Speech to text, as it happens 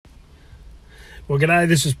Well, g'day,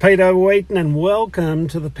 this is Peter Wheaton and welcome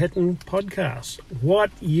to the Petting Podcast. What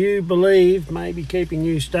you believe may be keeping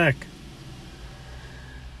you stuck.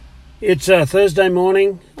 It's Thursday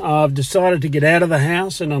morning. I've decided to get out of the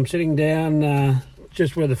house and I'm sitting down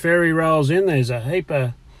just where the ferry rolls in. There's a heap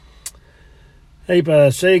of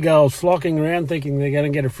seagulls flocking around thinking they're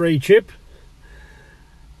going to get a free chip.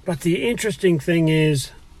 But the interesting thing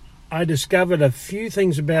is I discovered a few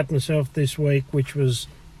things about myself this week which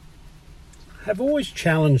have always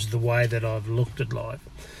challenged the way that I've looked at life.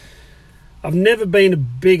 I've never been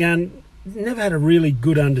never had a really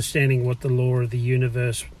good understanding what the law of the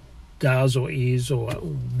universe does or is or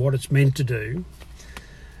what it's meant to do.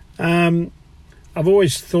 I've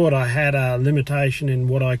always thought I had a limitation in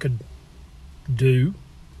what I could do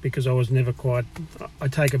because I was never I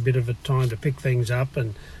take a bit of a time to pick things up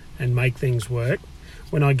and make things work.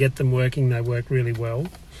 When I get them working, they work really well.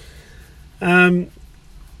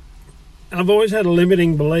 I've always had a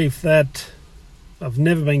limiting belief that I've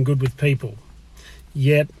never been good with people.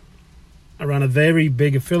 Yet, I run a very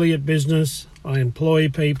big affiliate business, I employ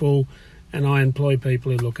people, and I employ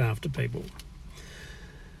people who look after people.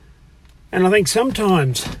 And I think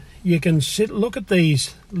sometimes you can look at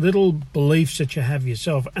these little beliefs that you have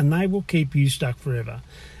yourself, and they will keep you stuck forever.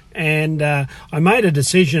 And I made a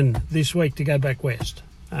decision this week to go back west,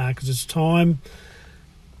 because it's time.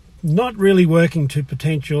 Not really working to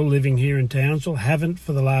potential living here in Townsville, haven't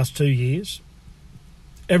for the last 2 years.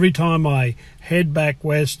 Every time I head back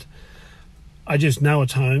west, I just know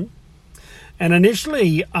it's home. And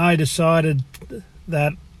initially I decided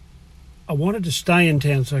that I wanted to stay in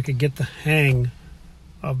town so I could get the hang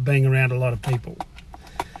of being around a lot of people.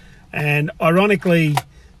 And ironically,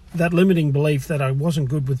 that limiting belief that I wasn't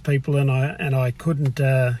good with people and I couldn't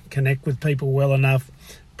connect with people well enough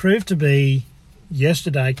proved to be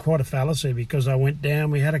yesterday quite a fallacy, because I went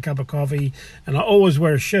down, we had a cup of coffee, and I always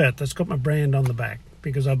wear a shirt that's got my brand on the back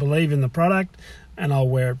because I believe in the product and I'll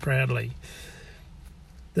wear it proudly.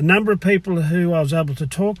 The number of people who I was able to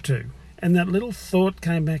talk to, and that little thought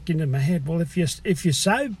came back into my head, well, if you're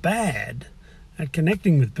so bad at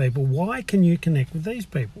connecting with people, why can you connect with these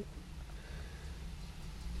people?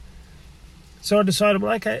 So I decided,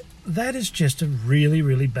 well, okay, that is just a really,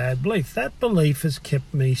 really bad belief. That belief has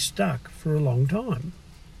kept me stuck for a long time.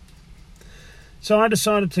 So I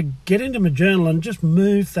decided to get into my journal and just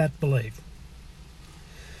move that belief.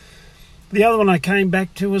 The other one I came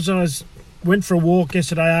back to was went for a walk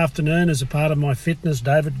yesterday afternoon as a part of my fitness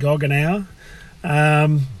David Goggin hour.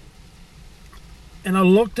 And I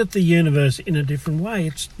looked at the universe in a different way.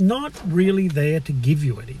 It's not really there to give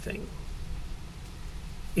you anything.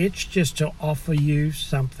 It's just to offer you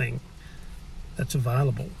something that's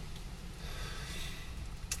available.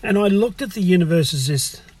 And I looked at the universe as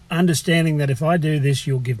this understanding that if I do this,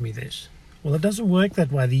 you'll give me this. Well, it doesn't work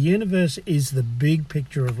that way. The universe is the big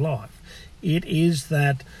picture of life. It is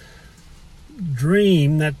that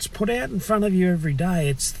dream that's put out in front of you every day.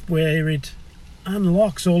 It's where it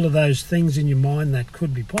unlocks all of those things in your mind that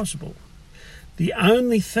could be possible. The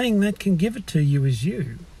only thing that can give it to you is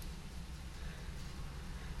you.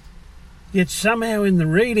 Yet somehow in the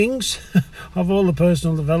readings of all the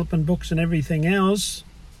personal development books and everything else,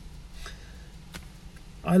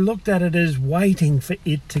 I looked at it as waiting for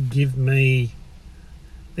it to give me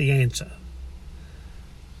the answer.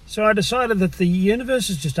 So I decided that the universe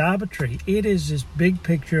is just arbitrary. It is this big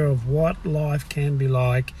picture of what life can be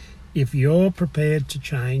like if you're prepared to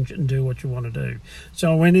change and do what you want to do.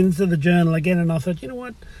 So I went into the journal again and I thought, you know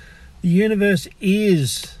what? The universe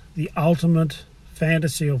is the ultimate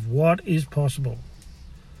fantasy of what is possible.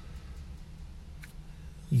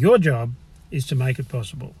 Your job is to make it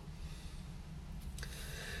possible.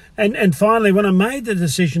 And finally, when I made the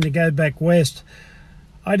decision to go back west,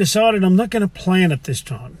 I decided I'm not going to plan it this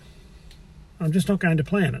time. I'm just not going to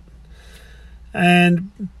plan it.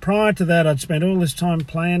 And prior to that, I'd spent all this time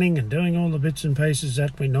planning and doing all the bits and pieces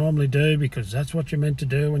that we normally do because that's what you're meant to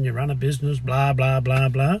do when you run a business, blah, blah, blah,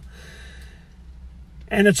 blah.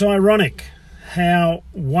 And it's ironic how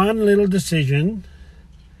one little decision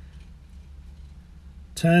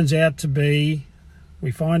turns out to be, we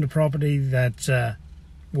find a property that's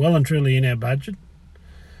well and truly in our budget.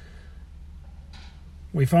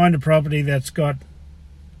 We find a property that's got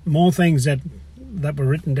more things that were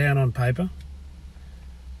written down on paper.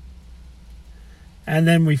 And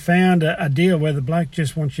then we found a deal where the bloke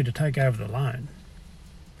just wants you to take over the loan.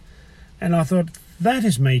 And I thought, that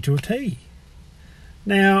is me to a T.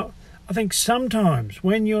 Now, I think sometimes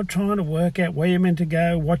when you're trying to work out where you're meant to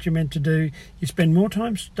go, what you're meant to do, you spend more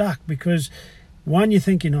time stuck because, one, you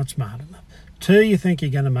think you're not smart enough. Two, you think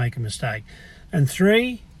you're going to make a mistake. And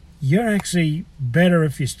three, you're actually better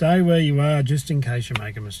if you stay where you are just in case you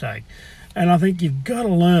make a mistake. And I think you've got to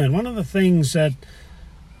learn. One of the things that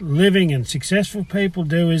living and successful people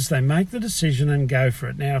do is they make the decision and go for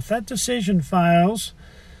it. Now, if that decision fails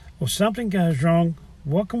or something goes wrong,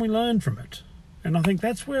 what can we learn from it? And I think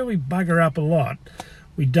that's where we bugger up a lot.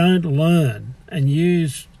 We don't learn and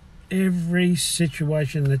use every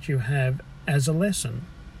situation that you have as a lesson.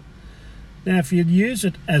 Now, if you'd use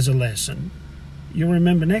it as a lesson, you'll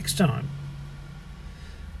remember next time.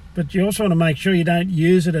 But you also want to make sure you don't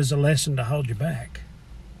use it as a lesson to hold you back.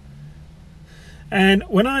 And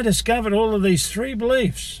when I discovered all of these 3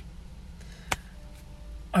 beliefs,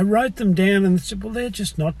 I wrote them down and said, well, they're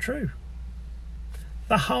just not true.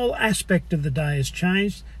 The whole aspect of the day has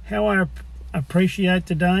changed. How I appreciate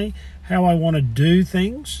the day, how I want to do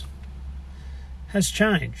things has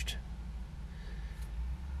changed.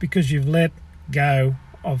 Because you've let go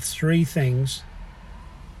of 3 things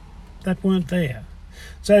that weren't there.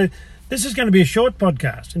 So this is going to be a short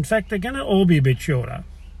podcast. In fact, they're going to all be a bit shorter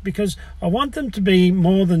because I want them to be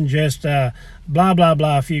more than just blah, blah,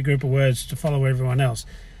 blah, a few group of words to follow everyone else.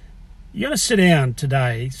 You're going to sit down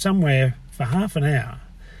today somewhere for half an hour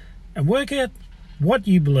and work out what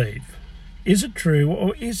you believe. Is it true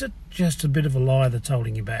or is it just a bit of a lie that's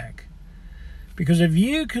holding you back? Because if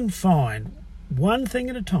you can find one thing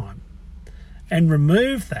at a time and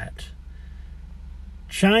remove that,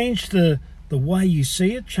 change the way you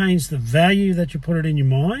see it, change the value that you put it in your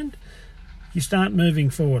mind, you start moving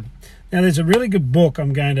forward. Now, there's a really good book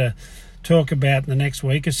I'm going to talk about in the next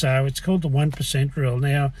week or so. It's called The 1% Rule.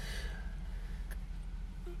 Now,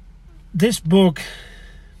 this book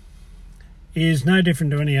is no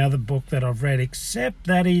different to any other book that I've read, except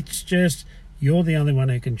that it's just you're the only one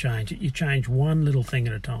who can change it. You change one little thing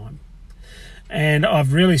at a time. And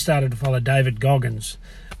I've really started to follow David Goggins,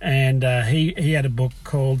 and he had a book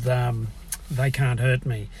called They Can't Hurt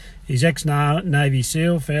Me. He's ex-Navy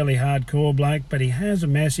SEAL, fairly hardcore bloke, but he has a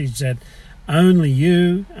message that only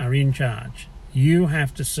you are in charge. You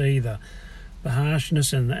have to see the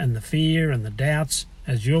harshness and the fear and the doubts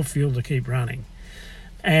as your fuel to keep running.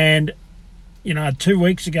 And, 2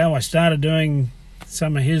 weeks ago I started doing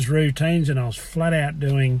some of his routines and I was flat out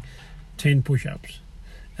doing 10 push-ups.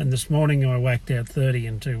 And this morning I whacked out 30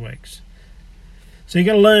 in 2 weeks. So you've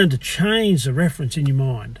got to learn to change the reference in your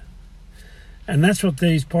mind. And that's what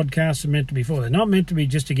these podcasts are meant to be for. They're not meant to be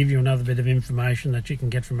just to give you another bit of information that you can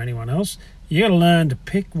get from anyone else. You've got to learn to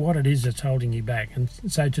pick what it is that's holding you back. And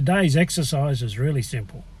so today's exercise is really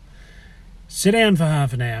simple. Sit down for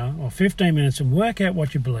half an hour or 15 minutes and work out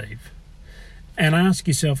what you believe. And ask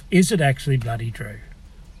yourself, is it actually bloody true?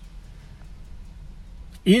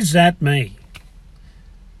 Is that me?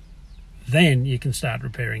 Then you can start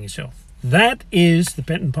repairing yourself. That is the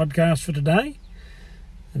Penton Podcast for today.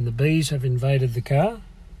 And the bees have invaded the car.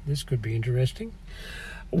 This could be interesting.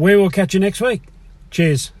 We will catch you next week.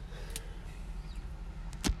 Cheers.